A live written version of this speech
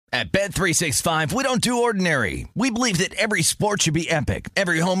At Bet365, we don't do ordinary. We believe that every sport should be epic.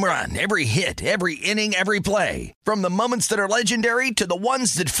 Every home run, every hit, every inning, every play. From the moments that are legendary to the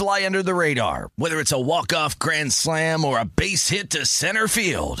ones that fly under the radar. Whether it's a walk-off grand slam or a base hit to center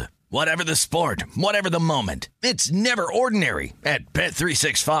field. Whatever the sport, whatever the moment. It's never ordinary at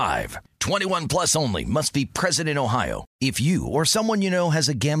Bet365. 21 plus only. Must be present in Ohio. If you or someone you know has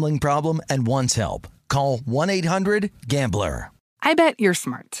a gambling problem and wants help, call 1-800-GAMBLER. I bet you're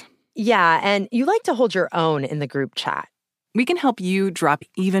smart. Yeah, and you like to hold your own in the group chat. We can help you drop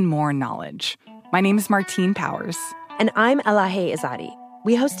even more knowledge. My name is Martine Powers. And I'm Elahe Izadi.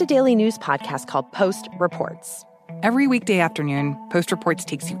 We host a daily news podcast called Post Reports. Every weekday afternoon, Post Reports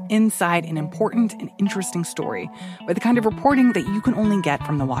takes you inside an important and interesting story with the kind of reporting that you can only get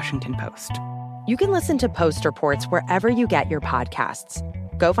from the Washington Post. You can listen to Post Reports wherever you get your podcasts.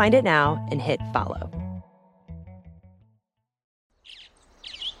 Go find it now and hit follow.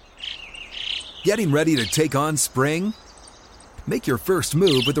 Getting ready to take on spring? Make your first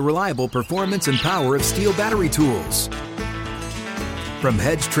move with the reliable performance and power of Steel battery tools. From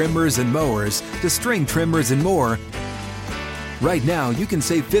hedge trimmers and mowers to string trimmers and more, right now you can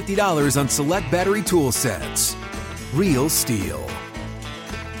save $50 on select battery tool sets. Real Steel.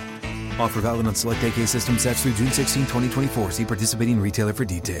 Offer valid on select AK system sets through June 16, 2024. See participating retailer for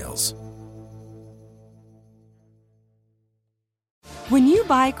details. When you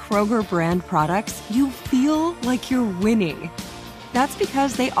buy Kroger brand products, you feel like you're winning. That's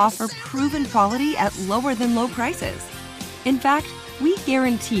because they offer proven quality at lower than low prices. In fact, we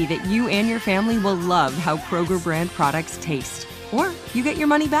guarantee that you and your family will love how Kroger brand products taste, or you get your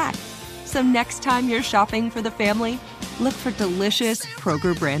money back. So next time you're shopping for the family, look for delicious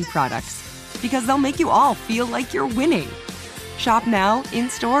Kroger brand products, because they'll make you all feel like you're winning. Shop now,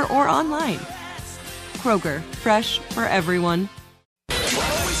 in-store, or online. Kroger, fresh for everyone.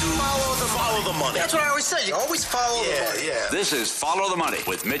 Follow the money. That's what I always say. You always follow the money. Yeah. This is Follow the Money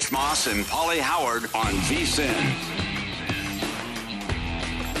with Mitch Moss and Paulie Howard on VSiN.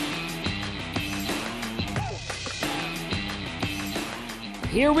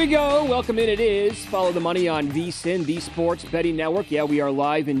 Here we go. Welcome in. It is Follow the Money on VSiN, the Sports Betting Network. Yeah, we are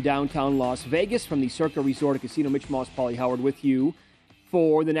live in downtown Las Vegas from the Circa Resort and Casino. Mitch Moss, Paulie Howard with you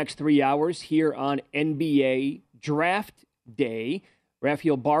for the next 3 hours here on NBA Draft Day.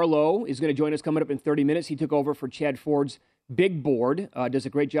 Rafael Barlow is going to join us coming up in 30 minutes. He took over for Chad Ford's Big Board, does a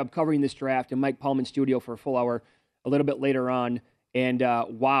great job covering this draft, and Mike Palm in studio for a full hour a little bit later on. And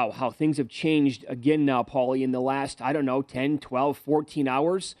wow, how things have changed again now, Paulie, in the last, 10, 12, 14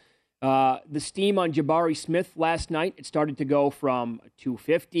 hours. The steam on Jabari Smith last night, it started to go from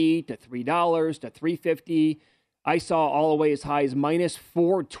 $2.50 to $3 to $3.50. I saw all the way as high as minus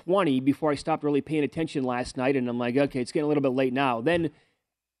 420 before I stopped really paying attention last night. And I'm like, okay, it's getting a little bit late now. Then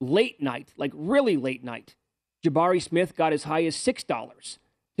late night, like really late night, Jabari Smith got as high as $6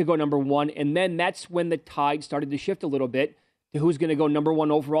 to go number one. And then that's when the tide started to shift a little bit to who's going to go number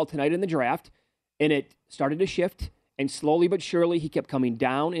one overall tonight in the draft. And it started to shift. And slowly but surely, he kept coming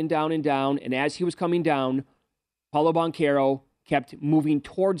down and down and down. And as he was coming down, Paolo Banchero kept moving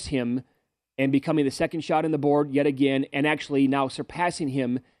towards him and becoming the second shot on the board yet again, and actually now surpassing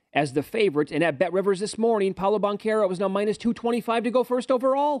him as the favorite. And at BetRivers this morning, Paolo Banchero was now minus 225 to go first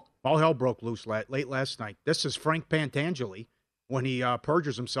overall. All hell broke loose late last night. This is Frank Pantangeli when he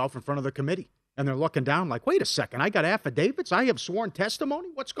perjures himself in front of the committee. And they're looking down like, wait a second, I got affidavits? I have sworn testimony?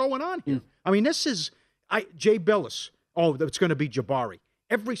 What's going on here? I mean, this is Jay Billis. Oh, it's going to be Jabari.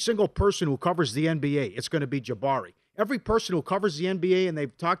 Every single person who covers the NBA, it's going to be Jabari. Every person who covers the NBA, and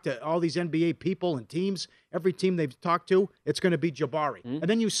they've talked to all these NBA people and teams, every team they've talked to, it's going to be Jabari. And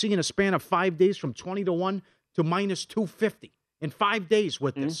then you see in a span of 5 days from 20 to 1 to minus 250 in 5 days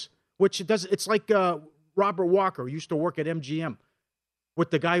with this, which it's like Robert Walker, who used to work at MGM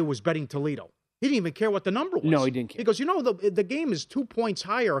with the guy who was betting Toledo. He didn't even care what the number was. No, he didn't care. He goes, the game is 2 points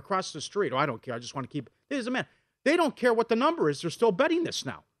higher across the street. Oh, I don't care. I just want to keep – there's a man. They don't care what the number is. They're still betting this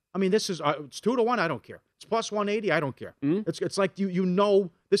now. I mean, this is it's 2 to 1. I don't care. It's plus 180. I don't care. It's like you know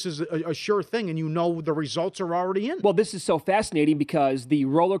this is a sure thing, and you know the results are already in. Well, this is so fascinating because the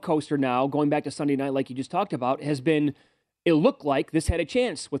roller coaster now, going back to Sunday night, like you just talked about, has been. It looked like this had a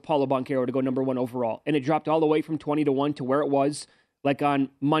chance with Paolo Banchero to go number one overall, and it dropped all the way from 20 to 1 to where it was like on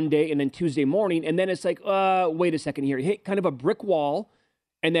Monday and then Tuesday morning, and then it's like, wait a second here. He hit kind of a brick wall,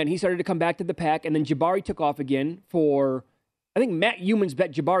 and then he started to come back to the pack, and then Jabari took off again for. I think Matt Humans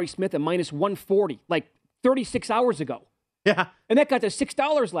bet Jabari Smith at minus 140, like 36 hours ago. Yeah. And that got to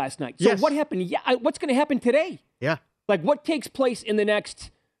 $6 last night. So what happened? Yeah, what's going to happen today? Yeah. Like what takes place in the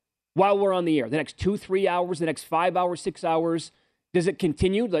next, while we're on the air, the next 2-3 hours, the next 5 hours, 6 hours? Does it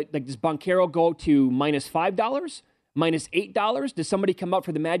continue? Like does Banchero go to -$5, -$8? Does somebody come up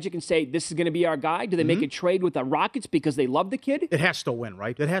for the Magic and say, this is going to be our guy? Do they make a trade with the Rockets because they love the kid? It has to win,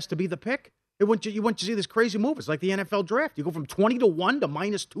 right? It has to be the pick. You want to see this crazy move. It's like the NFL draft. You go from 20 to 1 to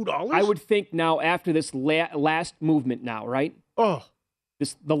 -$2. I would think now after this last movement now, right? Oh.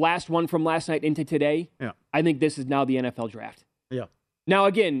 The last one from last night into today, yeah. I think this is now the NFL draft. Yeah. Now,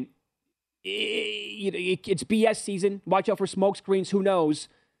 again, it's BS season. Watch out for smoke screens. Who knows?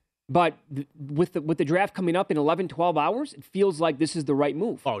 But with the draft coming up in 11, 12 hours, it feels like this is the right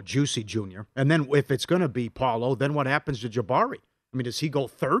move. Oh, Juicy Jr. And then if it's going to be Paulo, then what happens to Jabari? I mean, does he go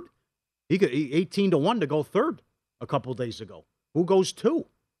third? He got 18 to 1 to go third a couple days ago. Who goes 2?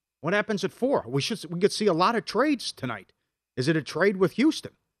 What happens at 4? We could see a lot of trades tonight. Is it a trade with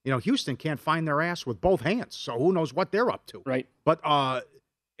Houston? You know, Houston can't find their ass with both hands, so who knows what they're up to. Right. But an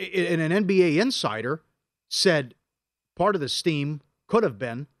NBA insider said part of the steam could have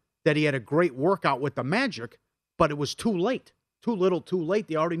been that he had a great workout with the Magic, but it was too late. Too little, too late.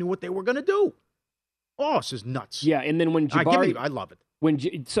 They already knew what they were going to do. Oh, this is nuts. Yeah, and then when Jabari... I love it.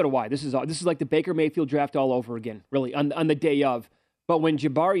 So do I. This is like the Baker Mayfield draft all over again, really, on the day of. But when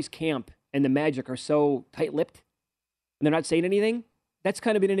Jabari's camp and the Magic are so tight-lipped, and they're not saying anything, that's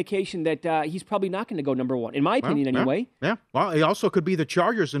kind of an indication that he's probably not going to go number 1, in my opinion, anyway. Yeah. Well, he also could be the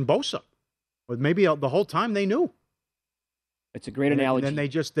Chargers and Bosa. But maybe the whole time they knew. It's a great analogy. And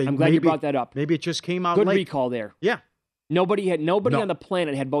then I'm glad you brought that up. Maybe it just came out Good late. recall there. Yeah. Nobody on the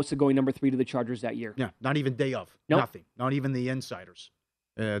planet had Bosa going number 3 to the Chargers that year. Yeah, not even day of. Nope. Nothing. Not even the insiders.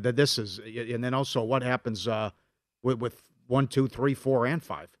 That this is, and then also what happens with 1, 2, 3, 4, and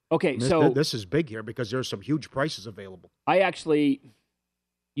 5. Okay, so this is big here because there's some huge prices available.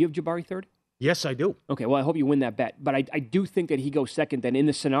 You have Jabari third? Yes, I do. Okay, well, I hope you win that bet. But I do think that he goes second then in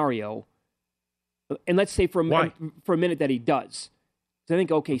the scenario. And let's say for a minute that he does. So I think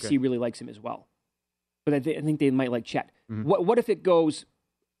OKC really likes him as well. But I think they might like Chet. Mm-hmm. What if it goes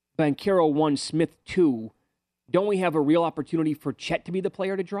Banchero 1, Smith 2? Don't we have a real opportunity for Chet to be the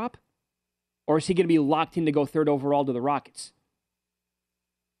player to drop? Or is he going to be locked in to go third overall to the Rockets?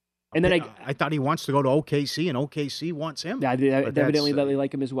 And then I thought he wants to go to OKC, and OKC wants him. Yeah, evidently they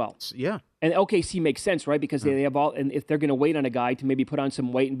like him as well. Yeah. And OKC makes sense, right? Because they have all, and if they're going to wait on a guy to maybe put on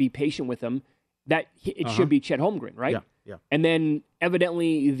some weight and be patient with him, that it should be Chet Holmgren, right? Yeah. And then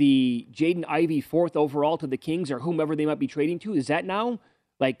evidently the Jaden Ivey 4th overall to the Kings or whomever they might be trading to, is that now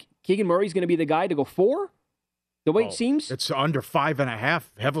like Keegan Murray's going to be the guy to go 4? The way it seems? It's under 5.5,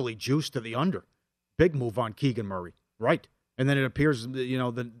 heavily juiced to the under. Big move on Keegan Murray, right? And then it appears,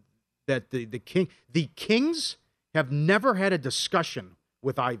 that the Kings have never had a discussion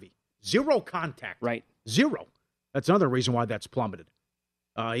with Ivy. Zero contact. Right. Zero. That's another reason why that's plummeted.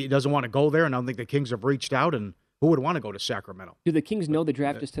 He doesn't want to go there, and I don't think the Kings have reached out, and who would want to go to Sacramento? Do the Kings know the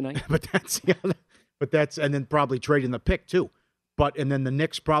draft is tonight? And then probably trading the pick too. And then the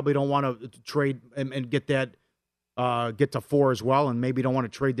Knicks probably don't want to trade and get that, get to 4 as well, and maybe don't want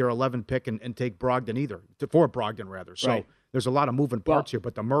to trade their 11 pick and take Brogdon either, for Brogdon rather. So there's a lot of moving parts here,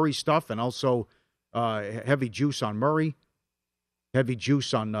 but the Murray stuff and also heavy juice on Murray, heavy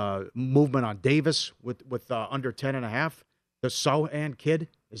juice on movement on Davis with under 10.5. The Sohan kid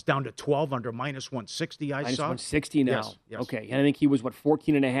is down to 12 under -160. I saw -160 now. Yes. Okay, and I think he was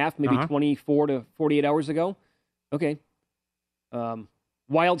 14.5, maybe 24 to 48 hours ago. Okay.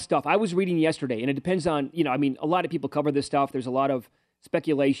 Wild stuff. I was reading yesterday, and it depends on, a lot of people cover this stuff. There's a lot of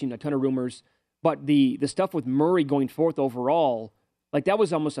speculation, a ton of rumors. But the stuff with Murray going 4th overall, like that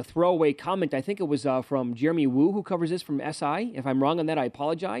was almost a throwaway comment. I think it was from Jeremy Wu, who covers this from SI. If I'm wrong on that, I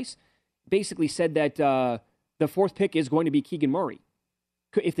apologize. Basically said that the 4th pick is going to be Keegan Murray.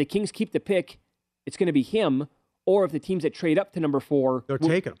 If the Kings keep the pick, it's going to be him. Or if the teams that trade up to number 4, they're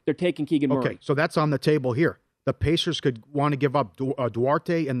taking Keegan Murray. Okay, so that's on the table here. The Pacers could want to give up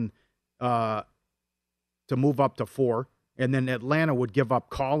Duarte and to move up to 4, and then Atlanta would give up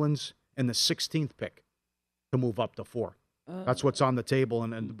Collins and the 16th pick to move up to 4. That's what's on the table,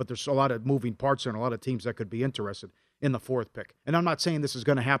 but there's a lot of moving parts there and a lot of teams that could be interested in the 4th pick. And I'm not saying this is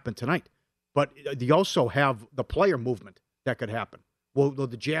going to happen tonight, but you also have the player movement that could happen. Will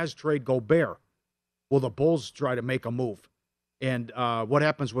the Jazz trade Gobert? Will the Bulls try to make a move? And what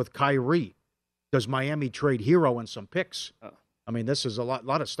happens with Kyrie? Does Miami trade Hero and some picks? I mean, this is a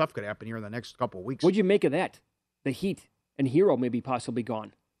lot of stuff could happen here in the next couple of weeks. What'd you make of that? The Heat and Hero maybe possibly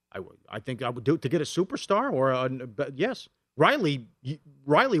gone. I think I would do it to get a superstar, but yes. Riley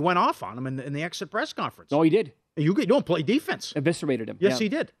went off on him in the exit press conference. Oh, he did. You don't play defense. Eviscerated him. Yes, he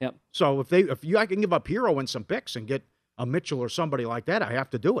did. Yep. So I can give up Hero and some picks and get a Mitchell or somebody like that, I have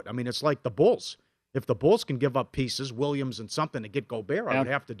to do it. I mean, it's like the Bulls. If the Bulls can give up pieces, Williams and something to get Gobert, I would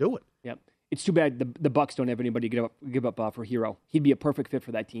have to do it. Yep. It's too bad the Bucks don't have anybody to give up for Hero. He'd be a perfect fit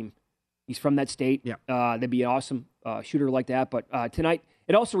for that team. He's from that state. Yeah. That'd be an awesome shooter like that. But tonight,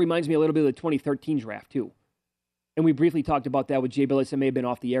 it also reminds me a little bit of the 2013 draft, too. And we briefly talked about that with Jay Billis. It may have been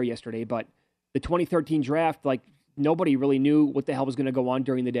off the air yesterday, but the 2013 draft, like, nobody really knew what the hell was going to go on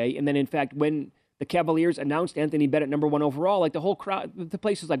during the day. And then, in fact, when the Cavaliers announced Anthony Bennett number 1 overall, like, the whole crowd, the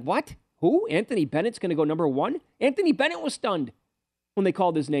place was like, what? Who? Anthony Bennett's going to go number 1? Anthony Bennett was stunned when they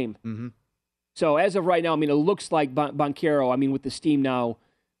called his name. Mm-hmm. So as of right now, I mean, it looks like Banchero, I mean, with the steam now,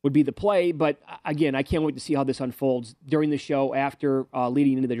 would be the play. But again, I can't wait to see how this unfolds during the show after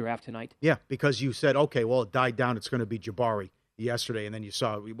leading into the draft tonight. Yeah, because you said, okay, well, it died down. It's going to be Jabari yesterday. And then you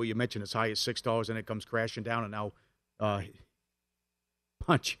saw what you mentioned as high as $6, and it comes crashing down. And now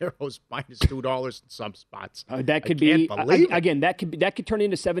Banchero's minus $2 in some spots. That could be, again, that could turn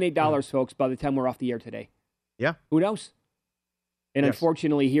into $7, $8, folks, by the time we're off the air today. Yeah. Who knows? And Yes.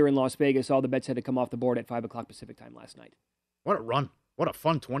 Unfortunately, here in Las Vegas, all the bets had to come off the board at 5 o'clock Pacific time last night. What a run. What a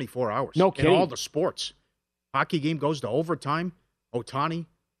fun 24 hours. No kidding. In all the sports. Hockey game goes to overtime. Ohtani,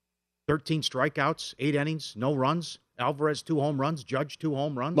 13 strikeouts, 8 innings, no runs. Alvarez, 2 home runs. Judge, 2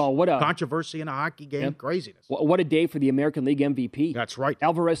 home runs. Well, what a controversy in a hockey game. Yep. Craziness. What a day for the American League MVP. That's right.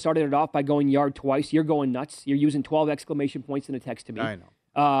 Alvarez started it off by going yard twice. You're going nuts. You're using 12 exclamation points in a text to me. I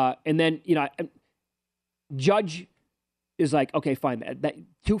know. And then, Judge is like, okay, fine. That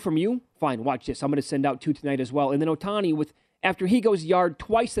 2 from you? Fine, watch this. I'm going to send out 2 tonight as well. And then Ohtani, after he goes yard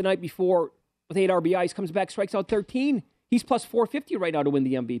twice the night before with 8 RBIs, comes back, strikes out 13. He's plus 450 right now to win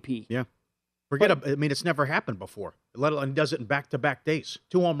the MVP. Yeah. It's never happened before. Let alone does it in back-to-back days.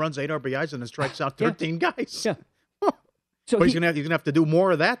 2 home runs, 8 RBIs, and then strikes out 13 guys. Yeah. So he's going to have to do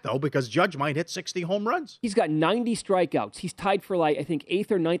more of that, though, because Judge might hit 60 home runs. He's got 90 strikeouts. He's tied for, I think,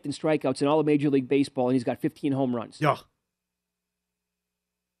 8th or 9th in strikeouts in all of Major League Baseball, and he's got 15 home runs. Yeah.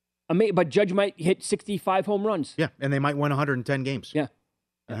 But Judge might hit 65 home runs. Yeah, and they might win 110 games. Yeah.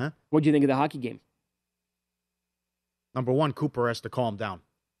 Uh-huh. What do you think of the hockey game? Number one, Cooper has to calm down.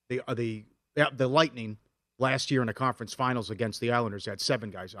 The Lightning last year in the conference finals against the Islanders had 7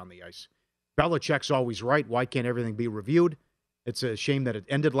 guys on the ice. Belichick's always right. Why can't everything be reviewed? It's a shame that it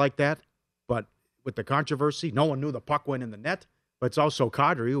ended like that. But with the controversy, no one knew the puck went in the net. But it's also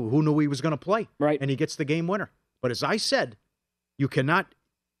Kadri, who knew he was going to play. Right. And he gets the game winner. But as I said, you can't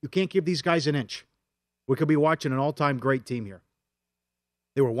give these guys an inch. We could be watching an all-time great team here.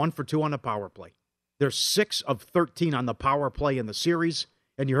 They were 1 for 2 on the power play. They're 6 of 13 on the power play in the series.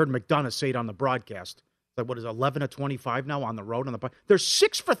 And you heard McDonough say it on the broadcast. Like, what is it, 11 of 25 now on the road on the power? They're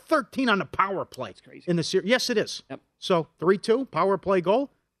 6 for 13 on the power play. That's crazy. In the series. Yes, it is. Yep. So 3-2 power play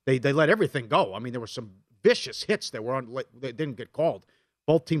goal. They let everything go. I mean, there were some vicious hits that they didn't get called.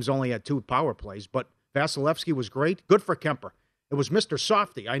 Both teams only had 2 power plays, but Vasilevsky was great. Good for Kemper. It was Mr.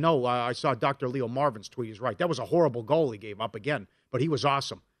 Softy. I know. I saw Dr. Leo Marvin's tweet. He's right. That was a horrible goal he gave up again, but he was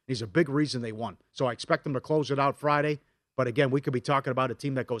awesome. He's a big reason they won. So I expect them to close it out Friday. But again, we could be talking about a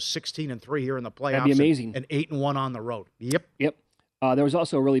team that goes 16-3 here in the playoffs. That'd be amazing. And 8-1 on the road. Yep. There was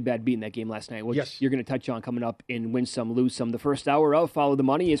also a really bad beat in that game last night, which you're going to touch on coming up in Win Some, Lose Some. The first hour of Follow the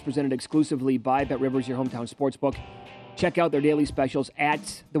Money is presented exclusively by BetRivers, your hometown sportsbook. Check out their daily specials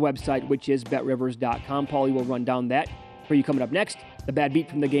at the website, which is betrivers.com. Paulie will run down that for you coming up next. The bad beat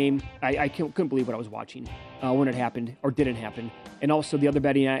from the game. I couldn't believe what I was watching when it happened or didn't happen. And also the other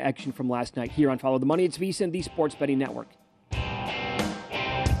betting action from last night here on Follow the Money. It's VSiN, the Sports Betting Network.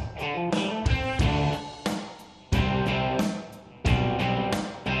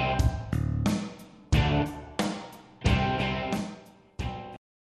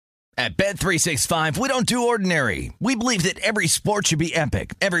 At Bet365, we don't do ordinary. We believe that every sport should be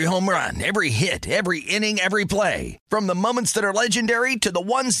epic. Every home run, every hit, every inning, every play. From the moments that are legendary to the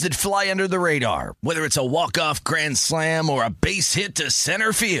ones that fly under the radar. Whether it's a walk-off grand slam or a base hit to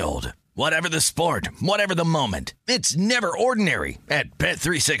center field. Whatever the sport, whatever the moment. It's never ordinary at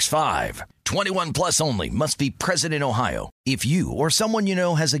Bet365. 21 plus only. Must be present in Ohio. If you or someone you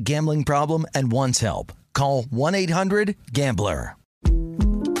know has a gambling problem and wants help, call 1-800-GAMBLER.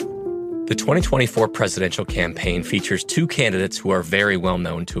 The 2024 presidential campaign features 2 candidates who are very well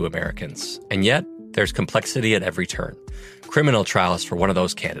known to Americans. And yet, there's complexity at every turn. Criminal trials for one of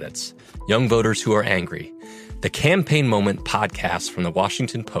those candidates. Young voters who are angry. The Campaign Moment podcast from the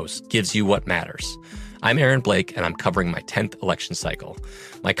Washington Post gives you what matters. I'm Aaron Blake, and I'm covering my 10th election cycle.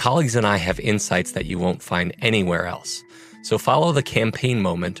 My colleagues and I have insights that you won't find anywhere else. So follow The Campaign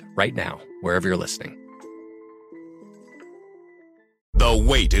Moment right now, wherever you're listening. The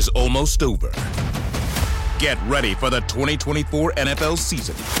wait is almost over. Get ready for the 2024 NFL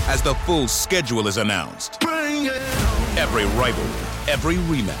season as the full schedule is announced. Bring it on. Every rivalry, every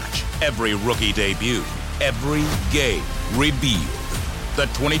rematch, every rookie debut, every game revealed. The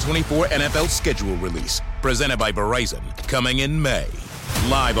 2024 NFL schedule release, presented by Verizon, coming in May.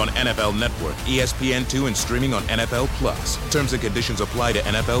 Live on NFL Network, ESPN2, and streaming on NFL Plus. Terms and conditions apply to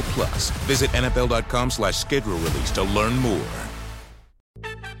NFL Plus. Visit NFL.com/schedule release to learn more.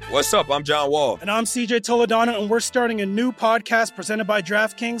 What's up? I'm John Wall. And I'm CJ Toledano, and we're starting a new podcast presented by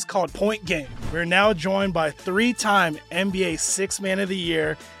DraftKings called Point Game. We're now joined by 3-time NBA Sixth Man of the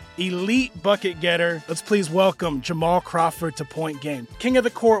Year, elite bucket getter. Let's please welcome Jamal Crawford to Point Game. King of the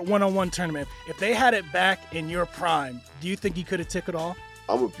Court one-on-one tournament. If they had it back in your prime, do you think you could have took it all?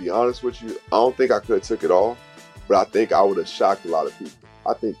 I'm going to be honest with you. I don't think I could have took it all, but I think I would have shocked a lot of people.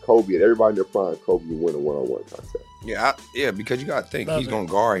 I think Kobe and everybody in their prime, Kobe would win a one-on-one contest. Yeah, because you got to think he's going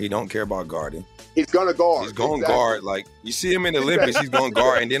to guard. He don't care about guarding. He's going to guard. He's going to guard. Like, you see him in the Olympics, he's going to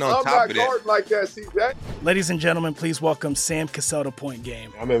guard. And then on top of that. I'm not guarding like that, CJ. Ladies and gentlemen, please welcome Sam Cassell to Point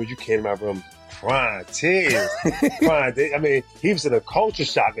Game. I remember you came out from prime 10. I mean, he was in a culture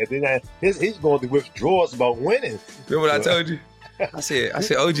shock. And then he's going through withdrawals about winning. Remember what I told you? I said,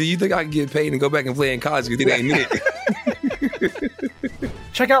 OG, you think I can get paid and go back and play in college because it ain't it?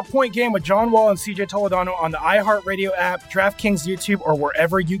 Check out Point Game with John Wall and CJ Toledano on the iHeartRadio app, DraftKings YouTube, or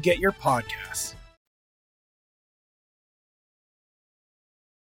wherever you get your podcasts.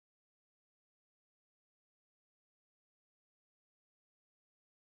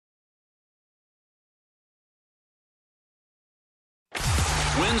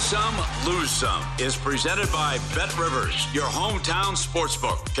 Win Some, Lose Some is presented by BetRivers, your hometown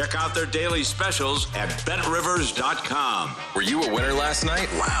sportsbook. Check out their daily specials at BetRivers.com. Were you a winner last night?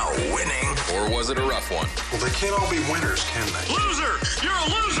 Wow, winning. Or was it a rough one? Well, they can't all be winners, can they? Loser! You're a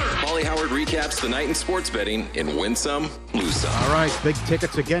loser! Paulie Howard recaps the night in sports betting in Win Some, Lose Some. All right, big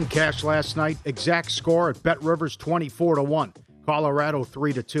tickets again cashed last night. Exact score at BetRivers 24-1. Colorado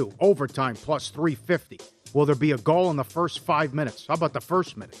 3-2. Overtime plus 350. Will there be a goal in the first 5 minutes? How about the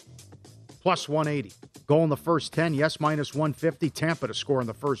first minute? Plus 180. Goal in the first 10, yes, minus 150. Tampa to score in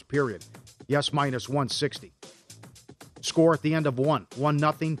the first period. Yes, minus 160. Score at the end of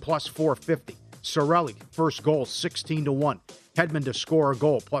 1-0, plus 450. Cirelli, first goal, 16-1. Hedman to score a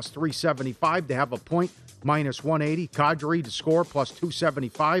goal, plus 375. To have a point, minus 180. Kadri to score, plus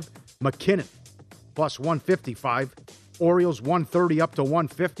 275. McKinnon, plus 155. Orioles, 130 up to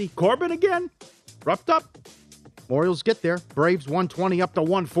 150. Corbin again? Roughed up. Orioles get there. Braves 120 up to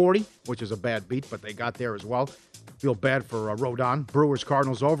 140, which is a bad beat, but they got there as well. Feel bad for Rodon. Brewers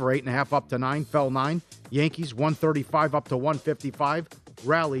Cardinals over 8.5 up to 9, fell 9. Yankees 135 up to 155,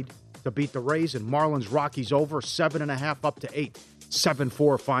 rallied to beat the Rays, and Marlins Rockies over 7.5 up to 8,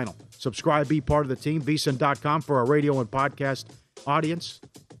 7-4 final. Subscribe, be part of the team. VSiN.com for our radio and podcast audience.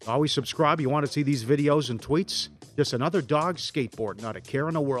 Always subscribe. You want to see these videos and tweets? Just another dog skateboard. Not a care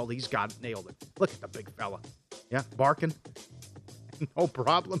in the world. He's got it. Nailed it. Look at the big fella. Yeah, barking. No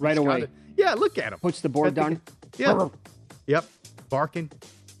problem. Right away. Yeah, look at him. Puts the board down. Yeah. Yep. Barking.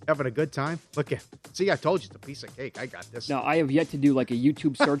 Having a good time. Look at. See, I told you it's a piece of cake. I got this. Now, I have yet to do like a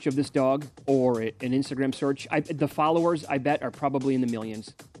YouTube search of this dog or an Instagram search. The followers, I bet, are probably in the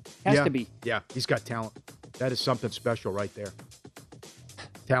millions. Has to be. Yeah, he's got talent. That is something special right there.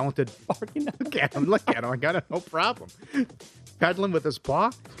 Talented. Look at him. Look at him. I got it. No problem. Pedaling with his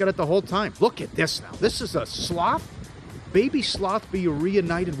paw. He's got it the whole time. Look at this now. This is a sloth. Baby sloth being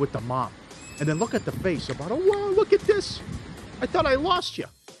reunited with the mom. And then look at the face about, oh, wow, look at this. I thought I lost you.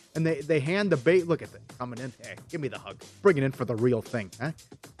 And they hand the bait. Look at that. Coming in. Hey, give me the hug. Bring it in for the real thing. Huh?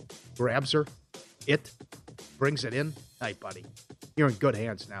 Grabs her. Brings it in. Hey, buddy. You're in good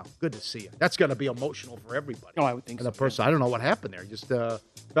hands now. Good to see you. That's going to be emotional for everybody. Oh, I would think so. The person, I don't know what happened there. Just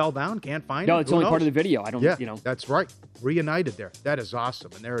fell down, can't find it. No, it's only part of the video. I don't, That's right. Reunited there. That is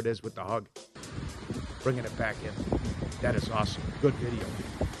awesome. And there it is with the hug. Bringing it back in. That is awesome. Good video.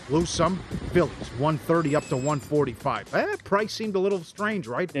 Lose some. Phillies, 130 up to 145. Price seemed a little strange,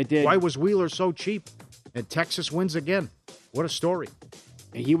 right? It did. Why was Wheeler so cheap? And Texas wins again. What a story.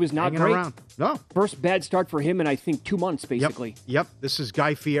 He was not Hanging great. Around. No. First bad start for him in, I think, 2 months, basically. Yep. This is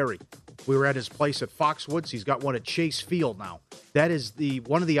Guy Fieri. We were at his place at Foxwoods. He's got one at Chase Field now. That is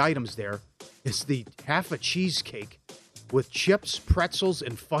one of the items there is the half a cheesecake with chips, pretzels,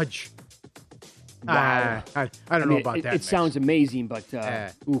 and fudge. Wow. I don't know about that. It sounds amazing, but,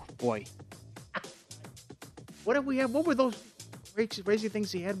 ooh, boy. What did we have? What were those crazy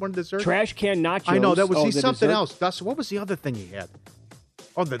things he had? One dessert? Trash can nachos. I know. That was something dessert? else. Dustin, what was the other thing he had?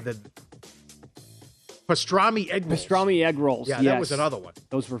 Oh, Pastrami egg rolls. Pastrami egg rolls. Yeah, yes. that was another one.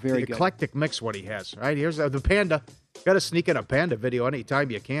 Those were very good. Eclectic mix what he has. Right, here's the Panda. Got to sneak in a Panda video anytime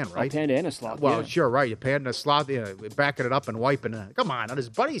you can, right? Panda and a sloth. Well, yeah. sure, right. You Panda and a sloth, backing it up and wiping it. Come on his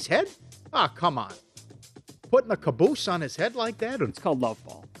buddy's head? Oh, come on. Putting a caboose on his head like that? It's called love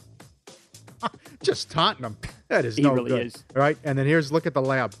ball. Just taunting him. That is He no really good. is. Right, and then look at the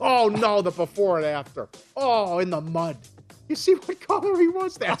lab. Oh, no, the before and after. Oh, in the mud. You see what color he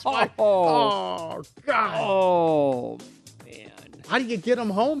was? That's why. Oh, God. Oh, man. How do you get him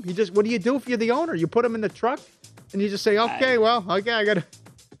home? What do you do if you're the owner? You put him in the truck and you just say, okay, I got to.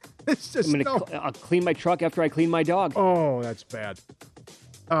 It's just I'll clean my truck after I clean my dog. Oh, that's bad.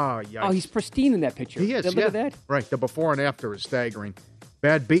 Oh, yikes. Oh, he's pristine in that picture. He is, Look at that. Right, the before and after is staggering.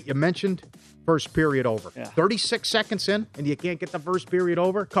 Bad beat you mentioned. First period over. Yeah. 36 seconds in, and you can't get the first period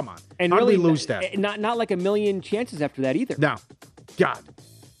over? Come on. And how really, did we lose that? Not like a million chances after that either. No. God.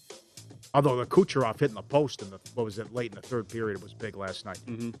 Although the Kucherov hitting the post late in the third period was big last night.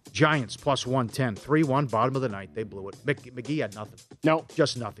 Mm-hmm. Giants plus 110. 3-1, bottom of the ninth. They blew it. McGee had nothing. No.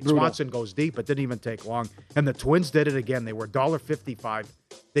 Just nothing. Brutal. Swanson goes deep. It didn't even take long. And the Twins did it again. They were $1.55.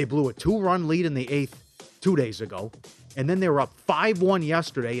 They blew a 2-run lead in the eighth 2 days ago. And then they were up 5-1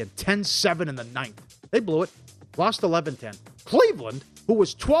 yesterday and 10-7 in the ninth. They blew it. Lost 11-10. Cleveland, who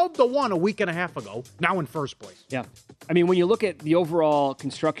was 12-1 a week and a half ago, now in first place. Yeah. I mean, when you look at the overall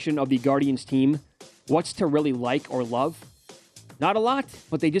construction of the Guardians team, what's to really like or love? Not a lot,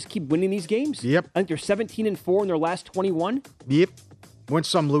 but they just keep winning these games. Yep. I think they're 17-4 in their last 21. Yep. Win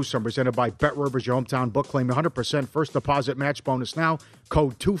some, lose some. Presented by Bet Rivers, your hometown book. Claim 100% first deposit match bonus now.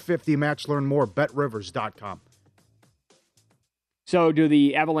 Code 250MATCH. Learn more. BetRivers.com. So do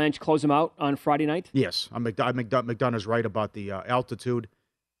the Avalanche close them out on Friday night? Yes. McDonough's right about the altitude.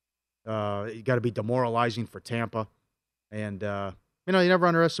 You got to be demoralizing for Tampa. And, you never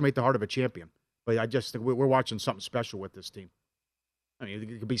underestimate the heart of a champion. But I just think we're watching something special with this team. I mean,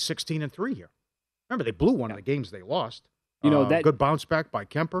 it could be 16-3 here. Remember, they blew one of the games they lost. That good bounce back by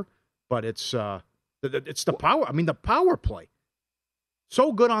Kemper. But it's the power. I mean, the power play.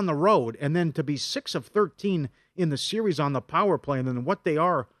 So good on the road, and then to be 6 of 13 in the series on the power play, and then what they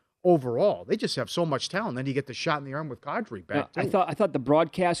are overall. They just have so much talent. Then you get the shot in the arm with Kadri back, too. I thought the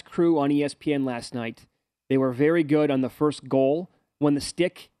broadcast crew on ESPN last night, they were very good on the first goal when the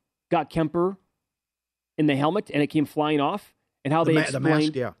stick got Kemper in the helmet and it came flying off, and how they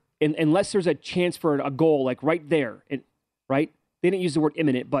explained, unless there's a chance for a goal, like right there, right? They didn't use the word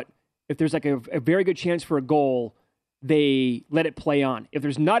imminent, but if there's like a very good chance for a goal, they let it play on. If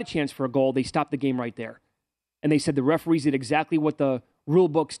there's not a chance for a goal, they stop the game right there. And they said the referees did exactly what the rule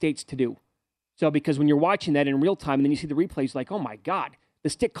book states to do. So because when you're watching that in real time and then you see the replays, like, oh my God, the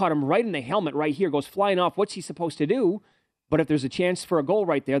stick caught him right in the helmet right here, goes flying off. What's he supposed to do? But if there's a chance for a goal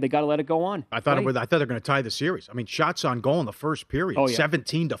right there, they got to let it go on. I thought they're going to tie the series. I mean, shots on goal in the first period,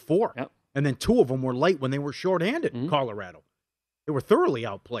 17-4. Yep. And then 2 of them were late when they were shorthanded in Colorado. They were thoroughly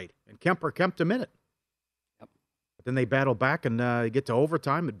outplayed, and Kemper kept them in it. Yep. But then they battle back and get to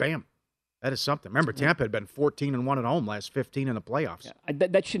overtime, and bam. That is something. Remember, Tampa had been 14-1 at home, last 15 in the playoffs. Yeah,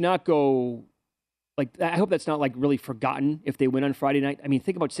 that should not go, I hope that's not, really forgotten if they win on Friday night. I mean,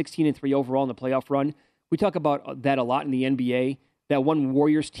 think about 16-3 overall in the playoff run. We talk about that a lot in the NBA. That one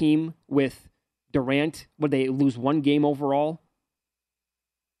Warriors team with Durant, would they lose one game overall?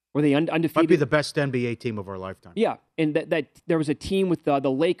 Were they undefeated? Might be the best NBA team of our lifetime. Yeah, and that there was a team with the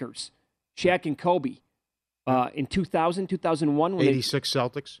Lakers, Shaq and Kobe, in 2000, 2001. When 86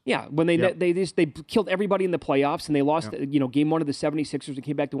 Celtics. Yeah, when they killed everybody in the playoffs, and they lost, game 1 of the 76ers and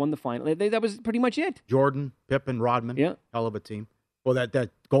came back to win the final. That was pretty much it. Jordan, Pippen, Rodman. Yeah. Hell of a team. Well,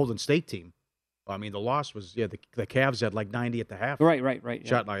 that Golden State team. I mean, the loss was, the Cavs had 90 at the half. Right.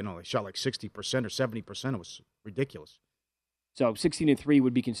 Shot they shot 60% or 70%. It was ridiculous. So 16-3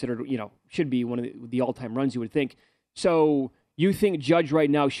 would be considered, should be one of the all-time runs, you would think. So you think Judge right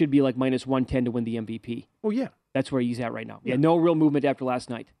now should be minus 110 to win the MVP? Oh, yeah. That's where he's at right now. Yeah, no real movement after last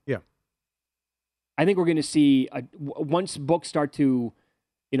night. Yeah. I think we're going to see, once books start to,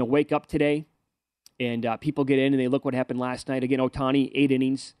 wake up today and people get in and they look what happened last night. Again, Ohtani, 8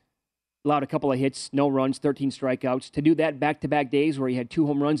 innings, allowed a couple of hits, no runs, 13 strikeouts. To do that back-to-back days where he had 2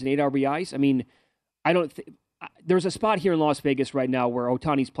 home runs and 8 RBIs, I mean, I don't think... There's a spot here in Las Vegas right now where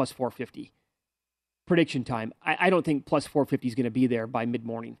Ohtani's plus 450. Prediction time. I don't think plus 450 is going to be there by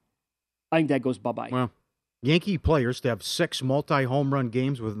mid-morning. I think that goes bye-bye. Well, Yankee players to have 6 multi-home run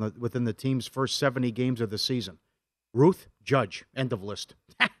games within the team's first 70 games of the season. Ruth, Judge, end of list.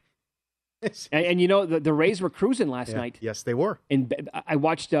 and the Rays were cruising last night. Yes, they were. And I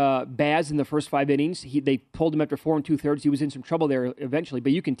watched Baz in the first 5 innings. They pulled him after 4 2/3. He was in some trouble there eventually,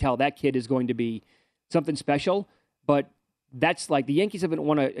 but you can tell that kid is going to be something special. But that's like the Yankees haven't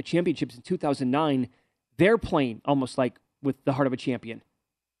won a championship since 2009. They're playing almost like with the heart of a champion,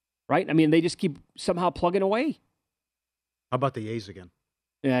 right? I mean, they just keep somehow plugging away. How about the A's again?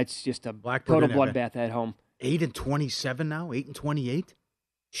 Yeah, it's just a Blackburn total bloodbath at home. 8-27 now, 8-28.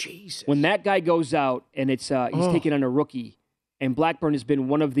 Jesus. When that guy goes out and it's he's taking on a rookie, and Blackburn has been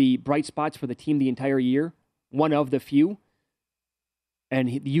one of the bright spots for the team the entire year, one of the few,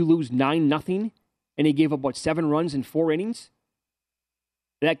 and you lose 9-0, and he gave up, 7 runs in 4 innings?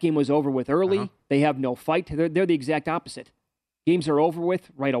 That game was over with early. They have no fight. They're the exact opposite. Games are over with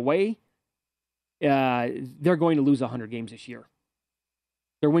right away. They're going to lose 100 games this year.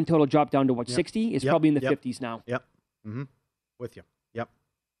 Their win total dropped down to, 60? It's probably in the 50s now. Yep. Mm-hmm. With you. Yep.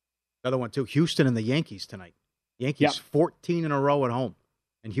 Another one, too. Houston and the Yankees tonight. Yankees 14 in a row at home.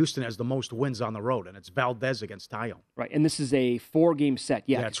 And Houston has the most wins on the road, and it's Valdez against Taillon. Right, and this is a 4-game set.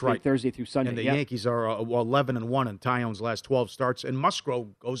 Yeah, that's right. Thursday through Sunday. And the Yankees are 11-1 in Taillon's last 12 starts, and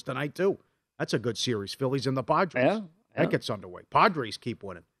Musgrove goes tonight too. That's a good series. Phillies and the Padres. That gets underway. Padres keep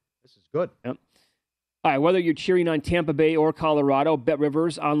winning. This is good. Yep. All right, whether you're cheering on Tampa Bay or Colorado,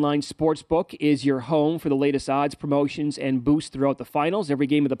 BetRivers Online Sportsbook is your home for the latest odds, promotions, and boosts throughout the finals. Every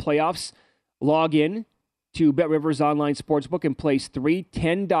game of the playoffs, log in to BetRivers Online Sportsbook and place 3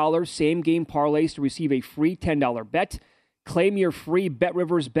 $10 same-game parlays to receive a free $10 bet. Claim your free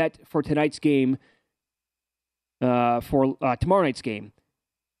BetRivers bet for tonight's game, for tomorrow night's game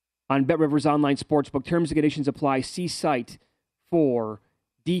on BetRivers Online Sportsbook. Terms and conditions apply. See site for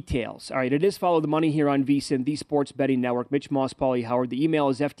details. All right, it is Follow the Money here on VSiN, the Sports Betting Network. Mitch Moss, Paulie Howard. The email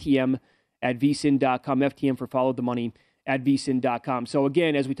is ftm@vsin.com. FTM for Follow the Money at vsin.com. So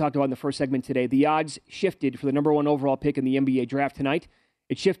again, as we talked about in the first segment today, the odds shifted for the number 1 overall pick in the NBA draft tonight.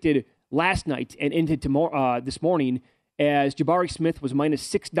 It shifted last night and into this morning as Jabari Smith was minus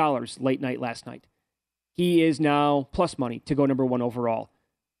 $6 late night last night. He is now plus money to go number 1 overall.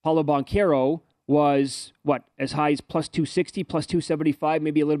 Paulo Banchero was, as high as plus 260, plus 275,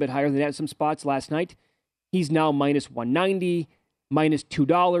 maybe a little bit higher than that in some spots last night. He's now minus 190, minus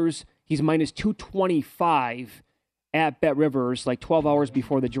 $2. He's minus 225 at BetRivers, like 12 hours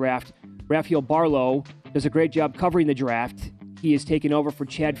before the draft. Rafael Barlow does a great job covering the draft. He is taking over for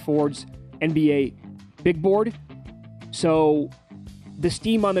Chad Ford's NBA Big Board. So the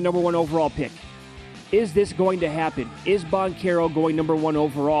steam on the number 1 overall pick. Is this going to happen? Is Banchero going number 1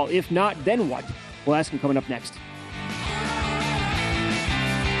 overall? If not, then what? We'll ask him coming up next.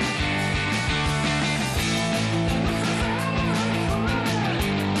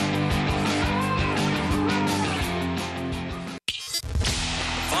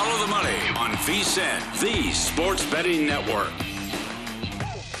 Follow the money on VSiN, the Sports Betting Network.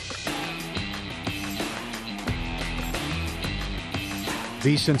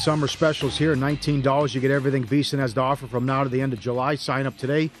 VSiN Summer Specials here, $19. You get everything VSiN has to offer from now to the end of July. Sign up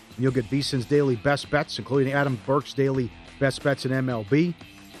today, and you'll get VSiN's daily best bets, including Adam Burke's daily best bets in MLB.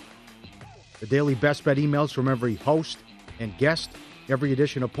 The daily best bet emails from every host and guest. Every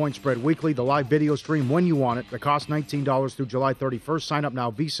edition of Point Spread Weekly. The live video stream when you want it. The cost $19 through July 31st. Sign up now,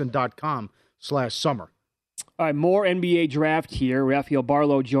 VSiN.com/summer. All right, more NBA draft here. Rafael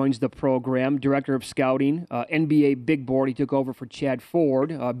Barlow joins the program, director of scouting, NBA Big Board. He took over for Chad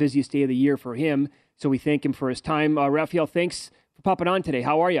Ford, busiest day of the year for him. So we thank him for his time. Rafael, thanks for popping on today.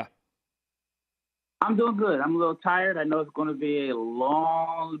 How are you? I'm doing good. I'm a little tired. I know it's going to be a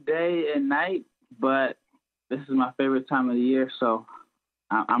long day and night, but this is my favorite time of the year, so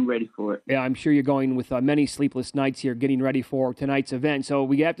I'm ready for it. Yeah, I'm sure you're going with many sleepless nights here getting ready for tonight's event. So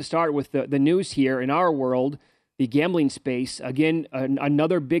we have to start with the news here in our world, the gambling space. Again,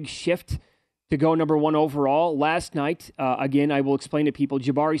 another big shift to go number 1 overall. Last night, again, I will explain to people,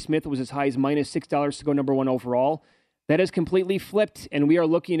 Jabari Smith was as high as minus $6 to go number 1 overall. That has completely flipped, and we are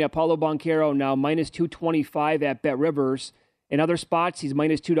looking at Paulo Banchero now minus 225 at BetRivers. In other spots, he's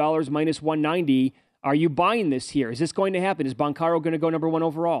minus $2, minus 190. Are you buying this here? Is this going to happen? Is Banchero going to go number 1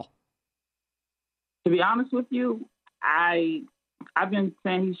 overall? To be honest with you, I've been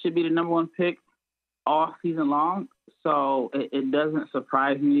saying he should be the number 1 pick all season long, so it doesn't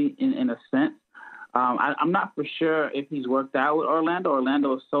surprise me in a sense. I'm not for sure if he's worked out with Orlando.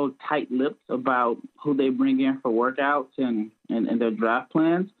 Orlando is so tight-lipped about who they bring in for workouts and their draft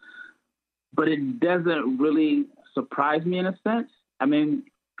plans, but it doesn't really surprise me in a sense. I mean,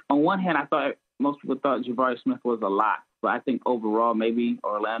 on one hand, I thought most people thought Jabari Smith was a lot, but I think overall maybe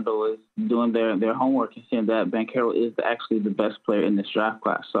Orlando is doing their homework and seeing that Banchero is actually the best player in this draft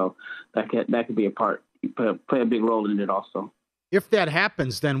class. So that could be a part, play a big role in it also. If that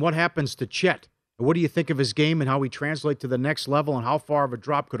happens, then what happens to Chet? What do you think of his game and how he translates to the next level, and how far of a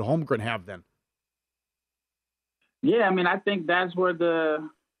drop could Holmgren have then? Yeah, I mean, I think that's where if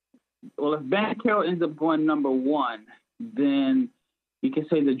Banchero ends up going number 1, then you can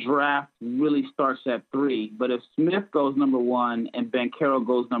say the draft really starts at 3. But if Smith goes number 1 and Banchero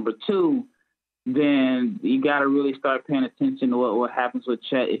goes number 2, then you got to really start paying attention to what happens with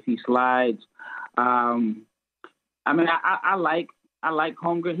Chet if he slides. I mean, I like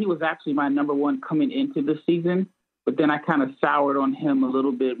Holmgren. He was actually my number 1 coming into the season, but then I kind of soured on him a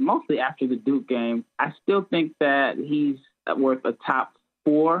little bit, mostly after the Duke game. I still think that he's worth a top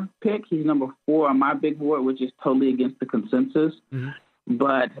 4 pick. He's number 4 on my big board, which is totally against the consensus. Mm-hmm.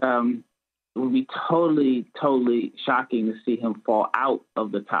 But it would be totally, totally shocking to see him fall out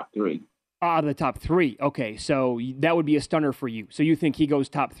of the top 3. Out of the top 3. Okay, so that would be a stunner for you. So you think he goes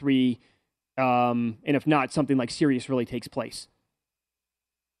top 3, and if not, something like serious really takes place.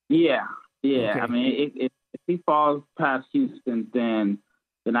 Yeah. Okay. I mean, if he falls past Houston, then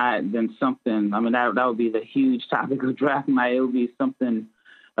something. I mean, that would be the huge topic of draft night. It would be something,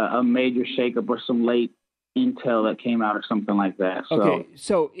 a major shakeup or some late intel that came out or something like that. Okay.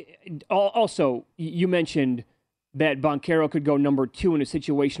 So also, you mentioned that Banchero could go number 2 in a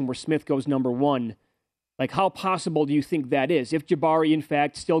situation where Smith goes number 1. Like, how possible do you think that is? If Jabari, in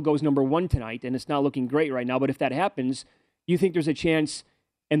fact, still goes number 1 tonight, and it's not looking great right now, but if that happens, you think there's a chance,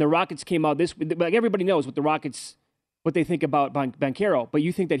 and the Rockets came out like everybody knows what the Rockets, what they think about Banchero, but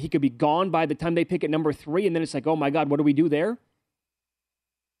you think that he could be gone by the time they pick at number 3, and then it's like, oh my God, what do we do there?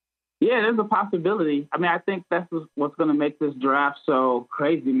 Yeah, there's a possibility. I mean, I think that's what's going to make this draft so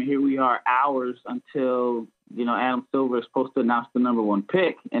crazy. I mean, here we are hours until, Adam Silver is supposed to announce the number 1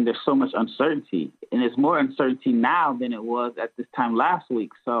 pick, and there's so much uncertainty. And there's more uncertainty now than it was at this time last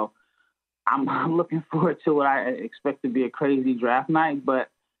week. So I'm looking forward to what I expect to be a crazy draft night. But,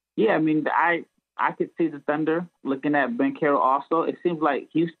 yeah, I mean, I could see the Thunder looking at Banchero also. It seems like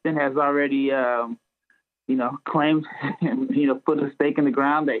Houston has already claimed, put a stake in the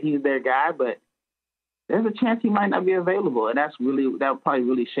ground that he's their guy, but there's a chance he might not be available. And that would probably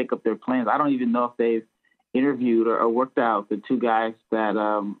really shake up their plans. I don't even know if they've interviewed or worked out the 2 guys that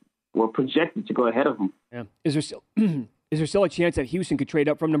were projected to go ahead of him. Yeah. Is there still a chance that Houston could trade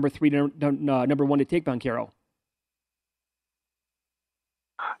up from number 3 to number 1 to take Banchero?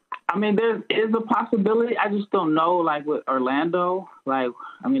 I mean, there is a possibility. I just don't know, like with Orlando.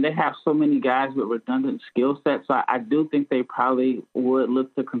 They have so many guys with redundant skill sets. So I do think they probably would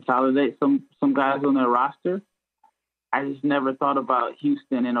look to consolidate some guys on their roster. I just never thought about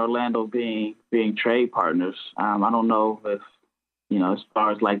Houston and Orlando being trade partners. I don't know if, as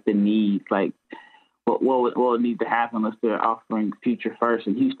far as like the need, like what would need to happen unless they're offering future first.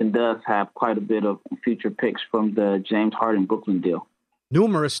 And Houston does have quite a bit of future picks from the James Harden Brooklyn deal.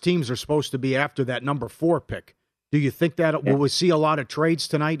 Numerous teams are supposed to be after that number 4 pick. Do you think that will we see a lot of trades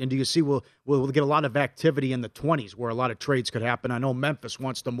tonight? And do you see we'll get a lot of activity in the 20s where a lot of trades could happen? I know Memphis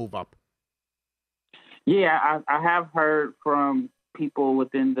wants to move up. Yeah, I have heard from people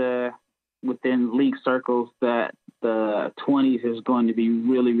within league circles that the 20s is going to be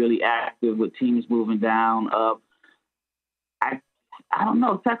really, really active with teams moving down, up. I don't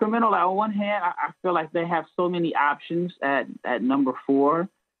know. Sacramento, on one hand, I feel like they have so many options at number 4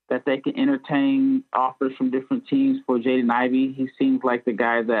 that they can entertain offers from different teams for Jaden Ivey. He seems like the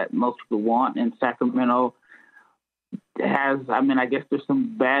guy that most people want. And Sacramento has, I guess there's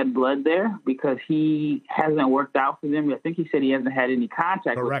some bad blood there because he hasn't worked out for them. I think he said he hasn't had any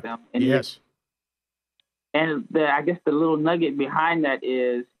contact with them. And yes. I guess the little nugget behind that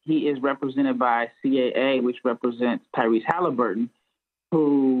is he is represented by CAA, which represents Tyrese Halliburton,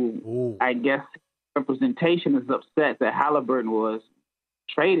 who I guess representation is upset that Halliburton was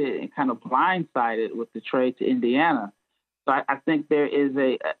traded and kind of blindsided with the trade to Indiana. So I think there is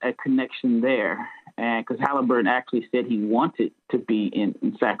a connection there. And because Halliburton actually said he wanted to be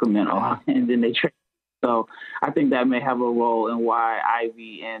in Sacramento, and then they traded. So I think that may have a role in why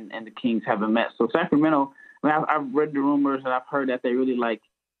Ivy and the Kings haven't met. So Sacramento, I've read the rumors and I've heard that they really like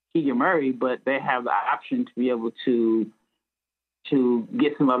Keegan Murray, but they have the option to be able to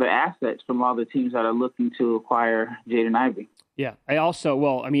get some other assets from all the teams that are looking to acquire Jaden Ivey. Yeah.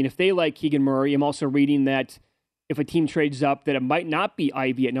 If they like Keegan Murray, I'm also reading that if a team trades up, that it might not be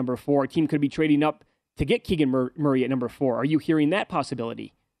Ivy at number 4. A team could be trading up to get Keegan Murray at number 4. Are you hearing that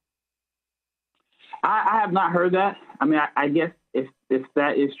possibility? I have not heard that. I guess if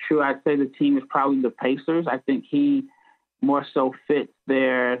that is true, I'd say the team is probably the Pacers. I think he more so fits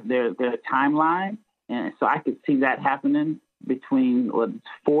their timeline. And so I could see that happening between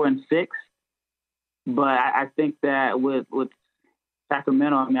 4 and 6. But I think that with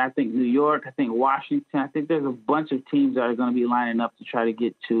Sacramento. I mean, I think New York, I think Washington. I think there's a bunch of teams that are going to be lining up to try to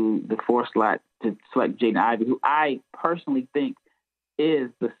get to the 4 slot to select Jaden Ivey, who I personally think is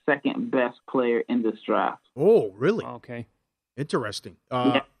the second best player in this draft. Oh, really? Okay. Interesting.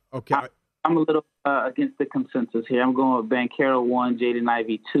 Yeah. Okay. I'm a little against the consensus here. I'm going with Banchero 1, Jaden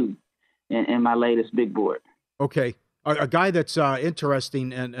Ivey 2 in my latest big board. Okay. A guy that's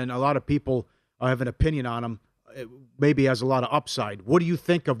interesting and a lot of people have an opinion on him, maybe has a lot of upside. What do you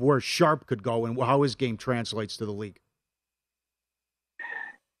think of where Sharp could go and how his game translates to the league?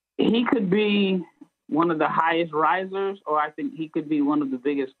 He could be one of the highest risers, or I think he could be one of the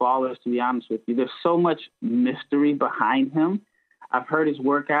biggest fallers, to be honest with you. There's so much mystery behind him. I've heard his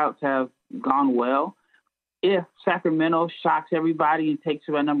workouts have gone well. If Sacramento shocks everybody and takes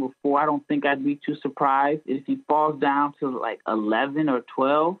him at number 4, I don't think I'd be too surprised. If he falls down to like 11 or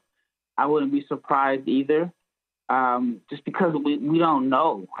 12, I wouldn't be surprised either. Just because we don't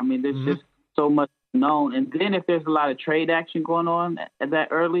know. I mean, there's just so much known. And then if there's a lot of trade action going on at that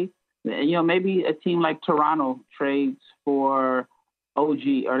early, maybe a team like Toronto trades for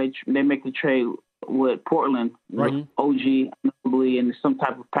OG, or they make the trade with Portland, right? OG, notably, and some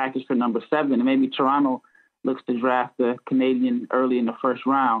type of package for number 7. And maybe Toronto looks to draft a Canadian early in the first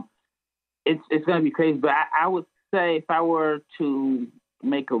round. It's going to be crazy. But I would say if I were to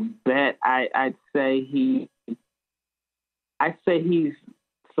make a bet, I'd say he's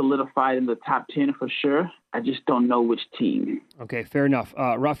solidified in the top 10 for sure. I just don't know which team. Okay, fair enough.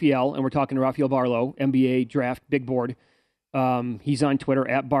 Raphael, and we're talking to Raphael Barlow, NBA draft big board. He's on Twitter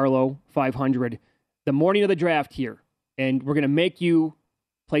at Barlow500. The morning of the draft here, and we're going to make you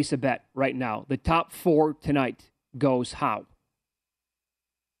place a bet right now. The top 4 tonight goes how?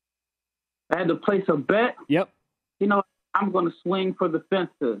 I had to place a bet? Yep. I'm going to swing for the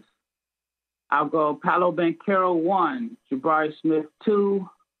fences. I'll go Paolo Banchero 1, Jabari Smith 2,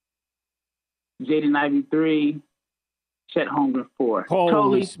 Jaden Ivey 3, Chet Holmgren 4.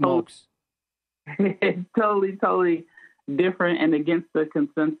 Holy smokes. Totally different and against the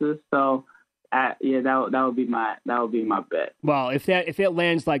consensus. So, that would be my bet. Well, if it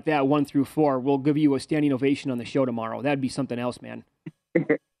lands like that 1 through 4, we'll give you a standing ovation on the show tomorrow. That'd be something else, man.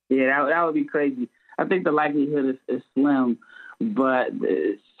 Yeah, that would be crazy. I think the likelihood is slim, but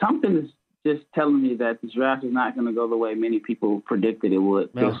something is just telling me that this draft is not going to go the way many people predicted it would.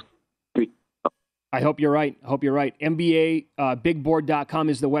 Well, I hope you're right. NBA bigboard.com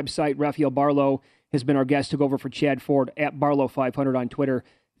is the website. Raphael Barlow has been our guest. Took over for Chad Ford at Barlow500 on Twitter.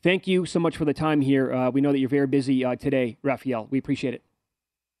 Thank you so much for the time here. We know that you're very busy today, Raphael. We appreciate it.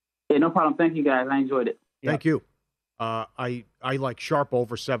 Yeah, no problem. Thank you, guys. I enjoyed it. Thank you. I like Sharp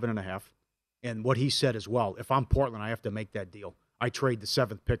over 7.5. And what he said as well, if I'm Portland, I have to make that deal. I trade the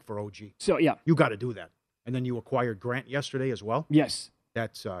 7th pick for OG. So, yeah. You got to do that. And then you acquired Grant yesterday as well? Yes.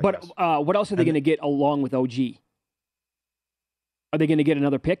 That's. But yes. What else are they going to get along with OG? Are they going to get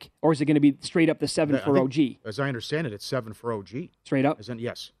another pick? Or is it going to be straight up the 7 for OG? As I understand it, it's 7 for OG. Straight up?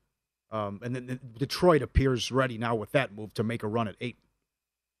 Yes. And then Detroit appears ready now with that move to make a run at 8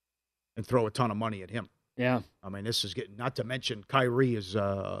 and throw a ton of money at him. Yeah. I mean, this is getting, not to mention Kyrie is,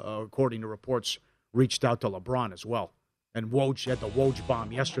 according to reports, reached out to LeBron as well. And Woj had the Woj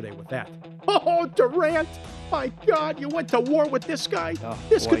bomb yesterday with that. Oh, Durant! My God, you went to war with this guy. Oh,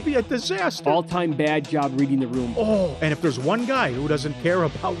 this boy. Could be a disaster. All-time bad job reading the room. Oh, and if there's one guy who doesn't care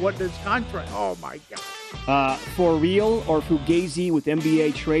about what his contract, oh my God. For real or Fugazi with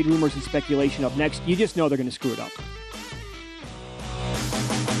NBA trade rumors and speculation up next, you just know they're going to screw it up.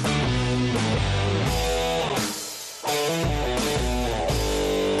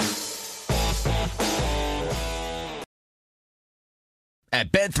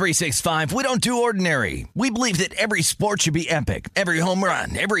 At Bet365, we don't do ordinary. We believe that every sport should be epic. Every home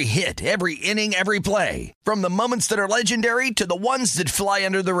run, every hit, every inning, every play. From the moments that are legendary to the ones that fly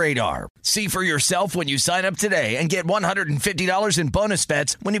under the radar. See for yourself when you sign up today and get $150 in bonus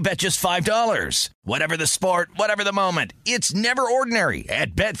bets when you bet just $5. Whatever the sport, whatever the moment, it's never ordinary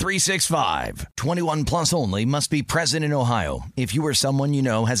at Bet365. 21 plus only. Must be present in Ohio. If you or someone you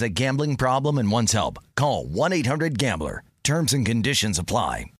know has a gambling problem and wants help, call 1-800-GAMBLER. Terms and conditions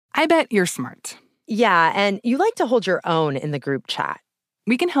apply. I bet you're smart. Yeah, and you like to hold your own in the group chat.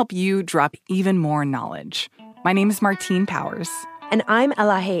 We can help you drop even more knowledge. My name is Martine Powers. And I'm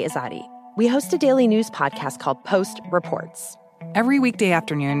Elahe Izadi. We host a daily news podcast called Post Reports. Every weekday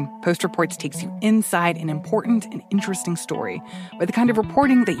afternoon, Post Reports takes you inside an important and interesting story with the kind of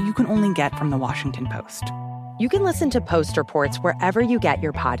reporting that you can only get from the Washington Post. You can listen to Post Reports wherever you get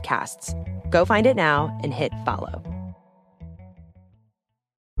your podcasts. Go find it now and hit follow.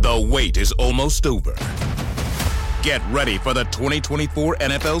 The wait is almost over. Get ready for the 2024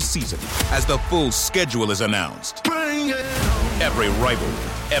 NFL season as the full schedule is announced. Every rivalry,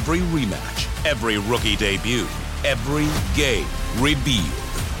 every rematch, every rookie debut, every game revealed.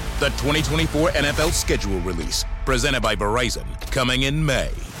 The 2024 NFL schedule release, presented by Verizon, coming in May.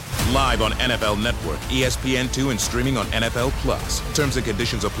 Live on NFL Network, ESPN2, and streaming on NFL Plus. Terms and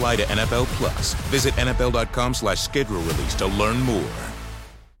conditions apply to NFL Plus. Visit NFL.com/schedule release to learn more.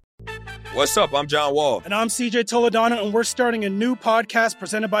 What's up? I'm John Wall. And I'm CJ Toledano, and we're starting a new podcast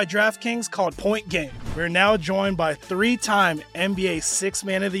presented by DraftKings called Point Game. We're now joined by three-time NBA Sixth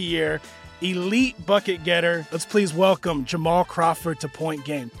Man of the Year, elite bucket getter. Let's please welcome Jamal Crawford to Point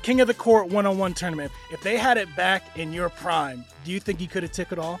Game. King of the Court one-on-one tournament. If they had it back in your prime, do you think you could have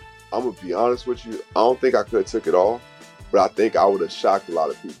took it all? I'm going to be honest with you. I don't think I could have took it all, but I think I would have shocked a lot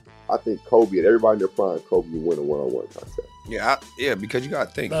of people. I think Kobe and everybody in their prime, Kobe would win a one-on-one contest. Yeah, because you got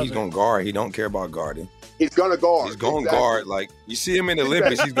to think. He's going to guard. He don't care about guarding. He's going to guard. He's going to guard. Like, you see him in the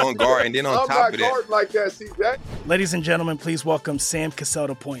Olympics, he's going to guard. And then on top of that. I'm not guarding like that, CJ. Ladies and gentlemen, please welcome Sam Cassell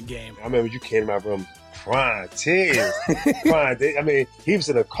to Point Game. I remember you came to my room crying, tears. Crying. I mean, he was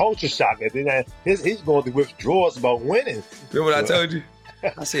in a culture shock. And then he's going through withdrawals about winning. Remember what I told you?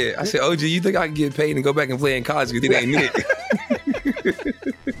 I said, OG, you think I can get paid and go back and play in college because it ain't it?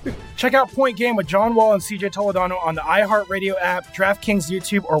 Check out Point Game with John Wall and CJ Toledano on the iHeartRadio app, DraftKings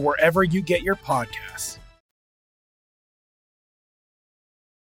YouTube, or wherever you get your podcasts.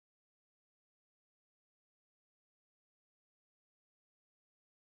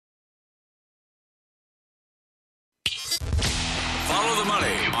 Follow the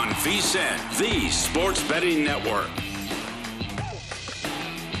money on VSiN, the Sports Betting Network.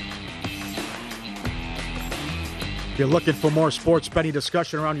 If you're looking for more sports betting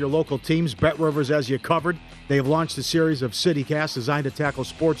discussion around your local teams, BetRivers has you covered. They've launched a series of CityCasts designed to tackle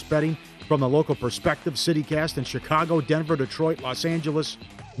sports betting from the local perspective. CityCast in Chicago, Denver, Detroit, Los Angeles,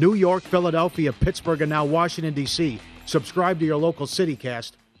 New York, Philadelphia, Pittsburgh, and now Washington, D.C. Subscribe to your local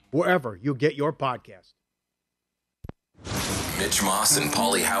CityCast wherever you get your podcast. Mitch Moss and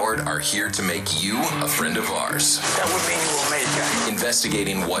Paulie Howard are here to make you a friend of ours. That would mean you will make it.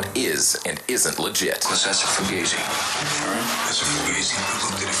 Investigating what is and isn't legit. Because that's a fugazi. All right? That's a fugazi. We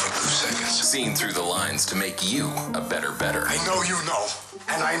looked at it for 2 seconds. Seeing through the lines to make you a better. I know you know.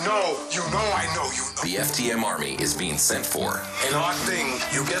 And I know you know I know you know. The FTM Army is being sent for. In our thing,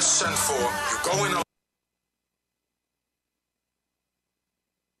 you get sent for, you go in.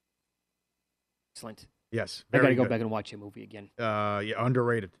 Excellent. Yes. I got to go back and watch a movie again. Yeah,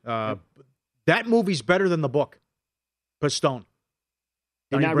 underrated. That movie's better than the book. Pistone.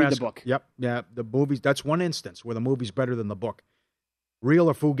 Did not read the book. Yep. Yeah, the movies. That's one instance where the movie's better than the book. Real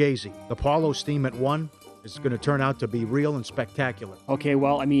or Fugazi? The Paulos theme at 1 is going to turn out to be real and spectacular. Okay,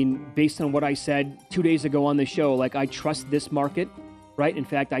 well, I mean, based on what I said 2 days ago on the show, like, I trust this market, right? In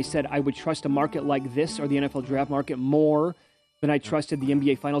fact, I said I would trust a market like this or the NFL draft market more than I trusted the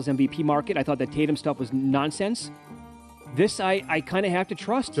NBA Finals MVP market. I thought the Tatum stuff was nonsense. This, I kind of have to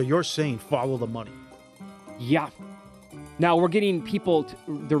trust. So you're saying follow the money? Yeah. Now, we're getting people,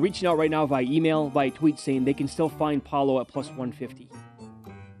 they're reaching out right now via email, via tweet, saying they can still find Paulo at plus 150.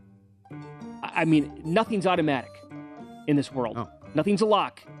 I mean, nothing's automatic in this world. Oh. Nothing's a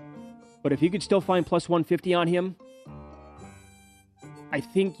lock. But if you could still find plus 150 on him, I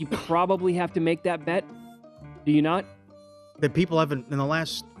think you probably have to make that bet. Do you not? That people haven't, in the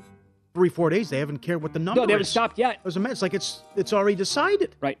last 3-4 days, they haven't cared what the number is. No, they haven't stopped yet. It's like it's already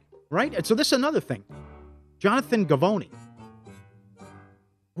decided. Right. Right? And so this is another thing. Jonathan Gavoni,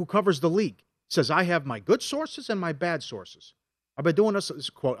 who covers the league, says, I have my good sources and my bad sources. I've been doing this,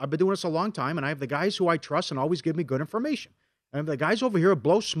 quote, I've been doing this a long time, and I have the guys who I trust and always give me good information. And the guys over here who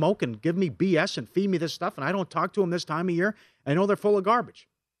blow smoke and give me BS and feed me this stuff, and I don't talk to them this time of year. I know they're full of garbage.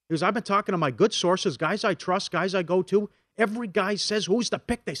 Because I've been talking to my good sources, guys I trust, guys I go to. Every guy says, who's the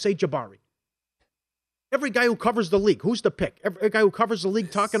pick? They say Jabari. Every guy who covers the league, who's the pick? Every guy who covers the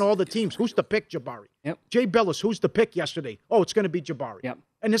league talking to all the teams, who's the pick? Jabari. Yep. Jay Billis, who's the pick yesterday? Oh, it's going to be Jabari. Yep.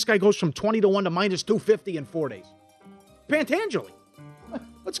 And this guy goes from 20-1 to minus 250 in 4 days. Pantangeli.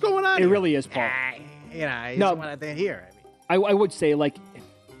 What's going on It here? really is, Paul. He's No. one out here. I would say, like,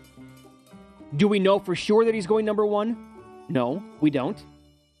 do we know for sure that he's going number 1? No, we don't.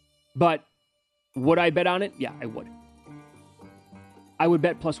 But would I bet on it? Yeah, I would. I would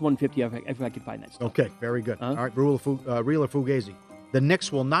bet plus 150 if I could find that stuff. Okay, very good. All right, real or Fugazi. The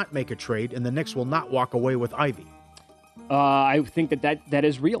Knicks will not make a trade, and the Knicks will not walk away with Ivy. I think that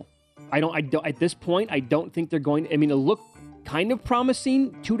is real. I don't. At this point, I don't think they're going. I mean, it looked kind of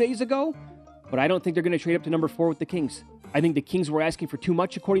promising 2 days ago, but I don't think they're going to trade up to number 4 with the Kings. I think the Kings were asking for too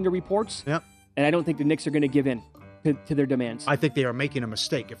much, according to reports. Yep. And I don't think the Knicks are going to give in. to their demands. I think they are making a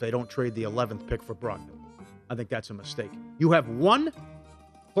mistake if they don't trade the 11th pick for Brogdon. I think that's a mistake. You have one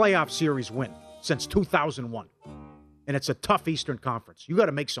playoff series win since 2001, and it's a tough Eastern Conference. You got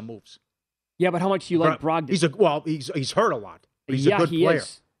to make some moves. Yeah, but how much do you like Brogdon? He's hurt a lot. But he's a good player.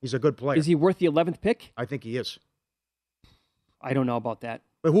 Is. He's a good player. Is he worth the 11th pick? I think he is. I don't know about that.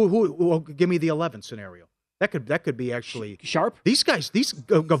 But who give me the 11th scenario? That could be actually Sharp. These guys,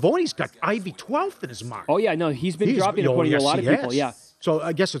 Gavoni's got Ivy 12th in his mark. Oh yeah, no, he's been dropping according to a lot of people. Yeah. So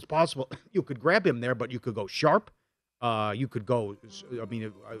I guess it's possible you could grab him there, but you could go Sharp. You could go. I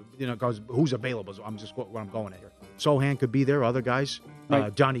mean, because who's available? I'm just what I'm going at here. Sohan could be there. Other guys,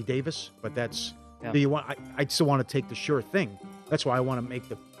 right. Johnny Davis. But that's. Yeah. Do you want? I still want to take the sure thing. That's why I want to make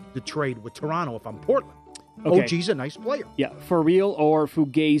the trade with Toronto if I'm Portland. Okay. OG's a nice player. Yeah, for real or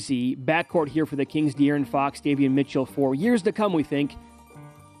Fugazi. Backcourt here for the Kings, De'Aaron Fox, Davion Mitchell. For years to come, we think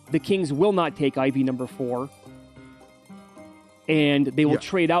the Kings will not take Ivy number 4. And they will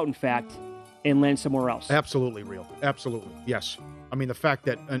trade out, in fact, and land somewhere else. Absolutely real. Absolutely. Yes. I mean, the fact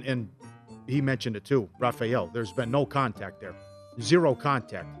that, and he mentioned it too, Raphael, there's been no contact there. 0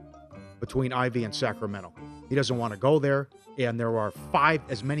 contact between Ivy and Sacramento. He doesn't want to go there. And there are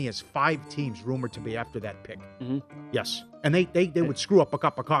as many as 5 teams rumored to be after that pick. Mm-hmm. Yes. And they would screw up a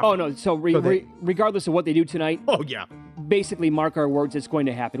cup of coffee. Oh, no. So regardless of what they do tonight. Oh, yeah. Basically, mark our words, it's going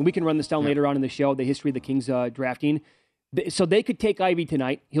to happen. We can run this down later on in the show, the history of the Kings drafting. So they could take Ivy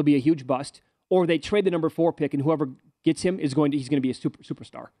tonight. He'll be a huge bust. Or they trade the number 4 pick, and whoever gets him he's going to be a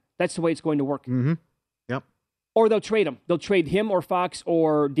superstar. That's the way it's going to work. Mm-hmm. Yep. Or they'll trade him. They'll trade him or Fox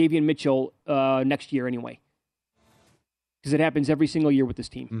or Davion Mitchell next year anyway. Because it happens every single year with this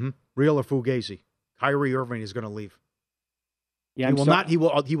team. Mm-hmm. Real or Fugazi. Kyrie Irving is going to leave. Yeah,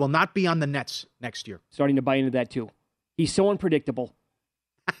 He will not be on the Nets next year. Starting to buy into that too. He's so unpredictable.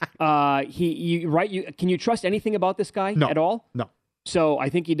 Can you trust anything about this guy at all? No. So I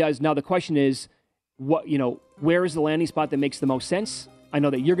think he does. Now the question is, where is the landing spot that makes the most sense? I know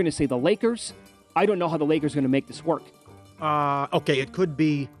that you're going to say the Lakers. I don't know how the Lakers are going to make this work. Okay, it could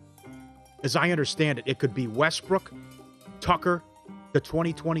be, as I understand it, it could be Westbrook, Tucker, the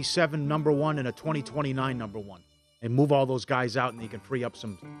 2027 number 1 and a 2029 number 1, and move all those guys out, and he can free up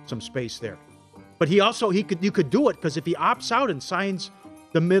some space there. But you could do it because if he opts out and signs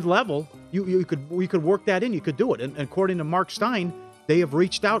the mid-level, we could work that in. You could do it. And according to Mark Stein, they have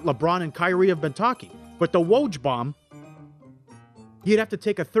reached out. LeBron and Kyrie have been talking. But the Woj bomb, he'd have to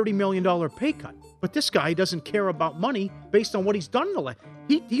take a $30 million pay cut. But this guy doesn't care about money based on what he's done in the last.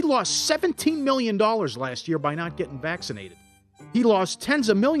 He lost $17 million last year by not getting vaccinated. He lost tens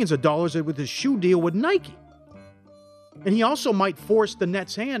of millions of dollars with his shoe deal with Nike. And he also might force the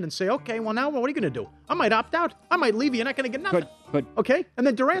Nets' hand and say, okay, well, now what are you going to do? I might opt out. I might leave you. You're not going to get nothing. Good. Okay? And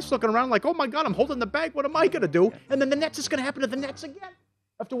then Durant's looking around like, oh, my God, I'm holding the bag. What am I going to do? And then the Nets is going to happen to the Nets again.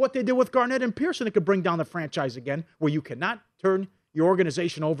 After what they did with Garnett and Pearson, it could bring down the franchise again, where you cannot turn your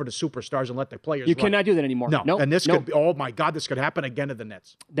organization over to superstars and let the players You cannot do that anymore. No. And this could be, oh, my God, this could happen again to the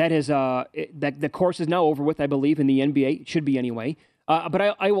Nets. That is, the course is now over with, I believe, in the NBA. It should be anyway.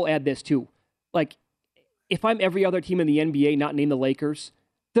 But I will add this, too. Like, if I'm every other team in the NBA, not named the Lakers,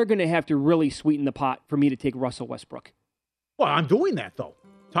 they're going to have to really sweeten the pot for me to take Russell Westbrook. Well, I'm doing that, though.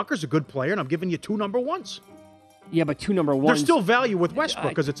 Tucker's a good player, and I'm giving you 2 number 1s. Yeah, but 2 number 1s. There's still value with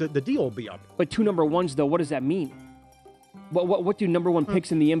Westbrook because the deal will be up. But 2 number 1s, though, what does that mean? What do number 1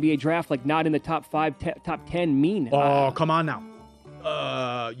 picks in the NBA draft, like not in the top 5, top 10, mean? Oh, come on now.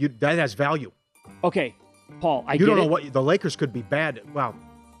 That has value. Okay, Paul, You don't know what the Lakers could be bad. Wow.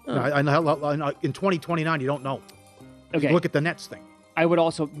 In 2029, you don't know. Okay. Look at the Nets thing. I would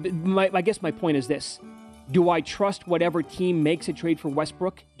also, I guess my point is this. Do I trust whatever team makes a trade for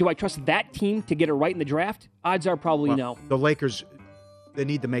Westbrook? Do I trust that team to get it right in the draft? Odds are probably no. The Lakers, they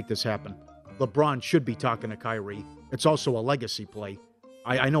need to make this happen. LeBron should be talking to Kyrie. It's also a legacy play.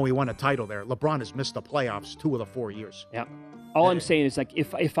 I know he won a title there. LeBron has missed the playoffs 2 of the 4 years. Yeah. All I'm saying is, like,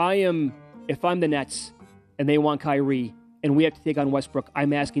 if I'm the Nets and they want Kyrie and we have to take on Westbrook,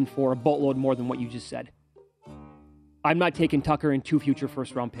 I'm asking for a boatload more than what you just said. I'm not taking Tucker and 2 future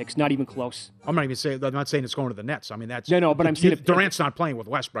first-round picks, not even close. I'm not saying it's going to the Nets. I mean, that's no. But I'm saying Durant's not playing with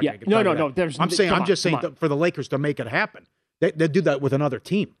Westbrook. Yeah, no. I'm just saying for the Lakers to make it happen, they do that with another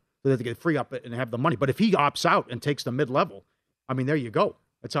team so that they can free up and have the money. But if he opts out and takes the mid-level, I mean, there you go.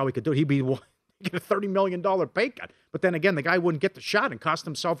 That's how he could do it. He'd get a $30 million pay cut. But then again, the guy wouldn't get the shot and cost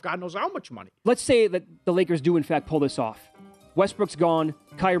himself God knows how much money. Let's say that the Lakers do in fact pull this off. Westbrook's gone,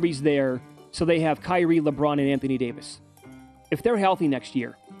 Kyrie's there, so they have Kyrie, LeBron, and Anthony Davis. If they're healthy next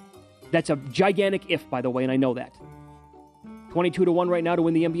year, that's a gigantic if, by the way, and I know that. 22-1 right now to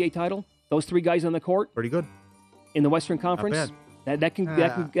win the NBA title. Those 3 guys on the court. Pretty good. in the Western Conference. That can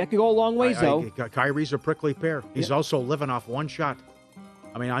go a long ways, though. Kyrie's a prickly pear. He's also living off one shot.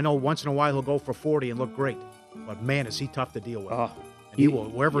 I mean, I know once in a while he'll go for 40 and look great, but man, is he tough to deal with. And he will,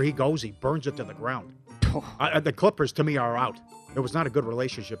 wherever he goes, he burns it to the ground. The Clippers, to me, are out. There was not a good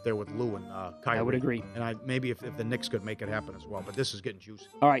relationship there with Lou and Kyrie. I would agree. And maybe if the Knicks could make it happen as well, but this is getting juicy.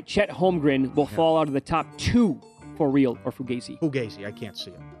 All right, Chet Holmgren will fall out of the top 2 for Real or Fugazi. Fugazi, I can't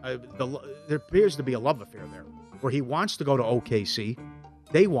see him. There appears to be a love affair there, where he wants to go to OKC.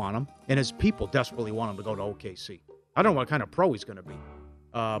 They want him, and his people desperately want him to go to OKC. I don't know what kind of pro he's going to be.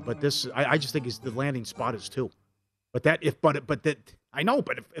 But this, I just think the landing spot is 2. But I know.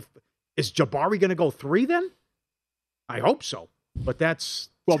 But if is Jabari going to go 3 then? I hope so. But that's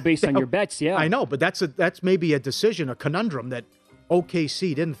based on your bets, yeah. I know, but that's maybe a decision, a conundrum that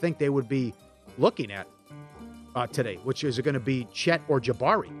OKC didn't think they would be looking at today. Which is it going to be Chet or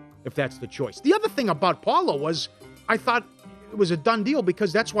Jabari if that's the choice? The other thing about Paulo was I thought it was a done deal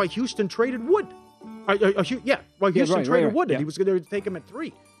because that's why Houston traded Wood. Houston traded Wood, and he was going to take him at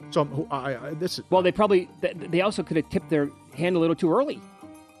 3. So this is they also could have tipped their hand a little too early.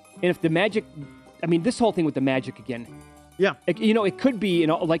 And if the Magic, this whole thing with the Magic again, it could be,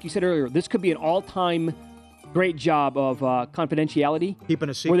 like you said earlier, this could be an all-time great job of confidentiality, keeping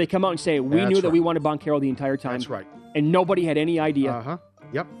a secret, where they come out and say we knew that we wanted Banchero the entire time. That's right, and nobody had any idea.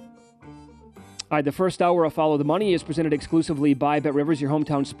 Yep. All right, the first hour of Follow the Money is presented exclusively by BetRivers, your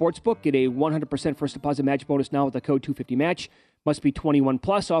hometown sportsbook. Get a 100% first deposit match bonus now with the code 250MATCH. Must be 21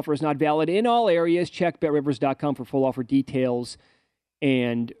 plus. Offer is not valid in all areas. Check BetRivers.com for full offer details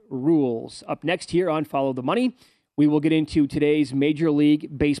and rules. Up next here on Follow the Money, we will get into today's Major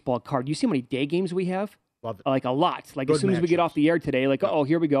League Baseball card. Do you see how many day games we have? Love it. Like a lot. Like good as soon as we get off the air today,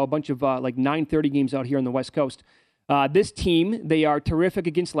 here we go. A bunch of 9:30 games out here on the West Coast. This team, they are terrific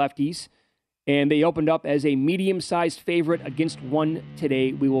against lefties. And they opened up as a medium-sized favorite against one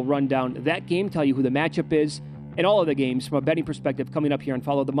today. We will run down that game, tell you who the matchup is, and all of the games from a betting perspective coming up here on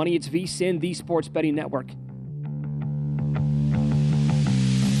Follow the Money. It's VSiN, the Sports Betting Network.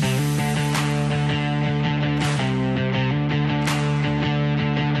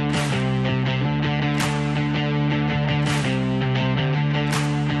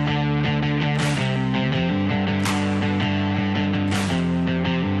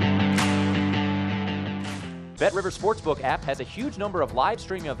 BetRivers Sportsbook app has a huge number of live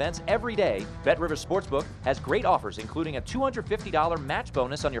streaming events every day. BetRivers Sportsbook has great offers, including a $250 match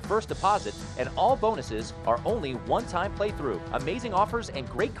bonus on your first deposit, and all bonuses are only one-time playthrough. Amazing offers and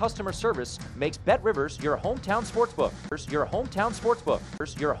great customer service makes BetRivers your hometown sportsbook. Your hometown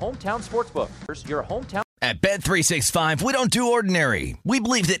sportsbook. Your hometown sportsbook. Your hometown. At Bet365, we don't do ordinary. We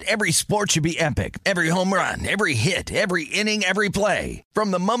believe that every sport should be epic. Every home run, every hit, every inning, every play. From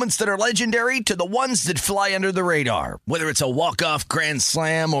the moments that are legendary to the ones that fly under the radar. Whether it's a walk-off grand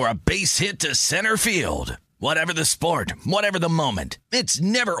slam or a base hit to center field. Whatever the sport, whatever the moment. It's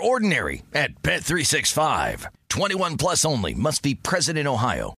never ordinary at Bet365. 21 plus only. Must be present in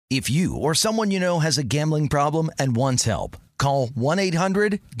Ohio. If you or someone you know has a gambling problem and wants help, call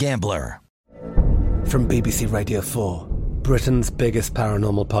 1-800-GAMBLER. From BBC Radio 4, Britain's biggest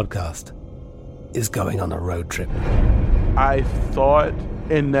paranormal podcast is going on a road trip. I thought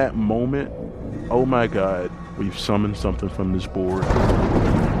in that moment, oh my God, we've summoned something from this board.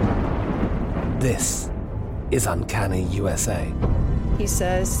 This is Uncanny USA. He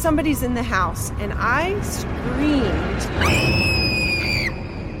says, somebody's in the house, and I screamed.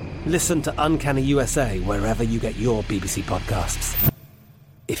 Listen to Uncanny USA wherever you get your BBC podcasts,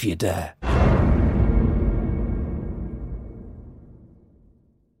 if you dare.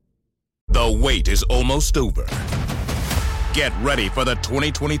 The wait is almost over. Get ready for the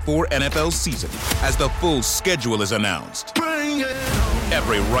 2024 NFL season as the full schedule is announced.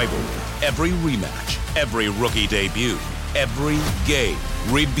 Every rivalry, every rematch, every rookie debut, every game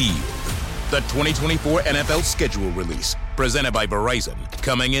revealed. The 2024 NFL schedule release, presented by Verizon,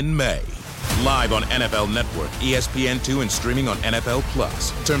 coming in May. Live on NFL Network, ESPN2, and streaming on NFL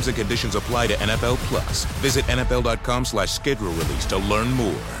Plus. Terms and conditions apply to NFL Plus. Visit NFL.com/schedule release to learn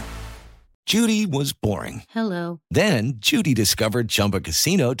more. Judy was boring. Hello. Then Judy discovered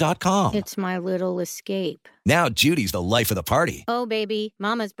ChumbaCasino.com. It's my little escape. Now Judy's the life of the party. Oh, baby,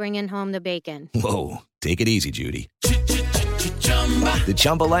 mama's bringing home the bacon. Whoa, take it easy, Judy. The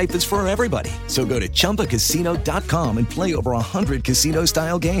Chumba life is for everybody. So go to ChumbaCasino.com and play over 100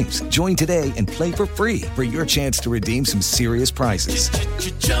 casino-style games. Join today and play for free for your chance to redeem some serious prizes.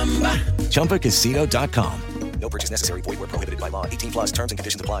 ChumbaCasino.com. No purchase necessary. Void where prohibited by law. 18 plus terms and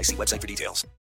conditions apply. See website for details.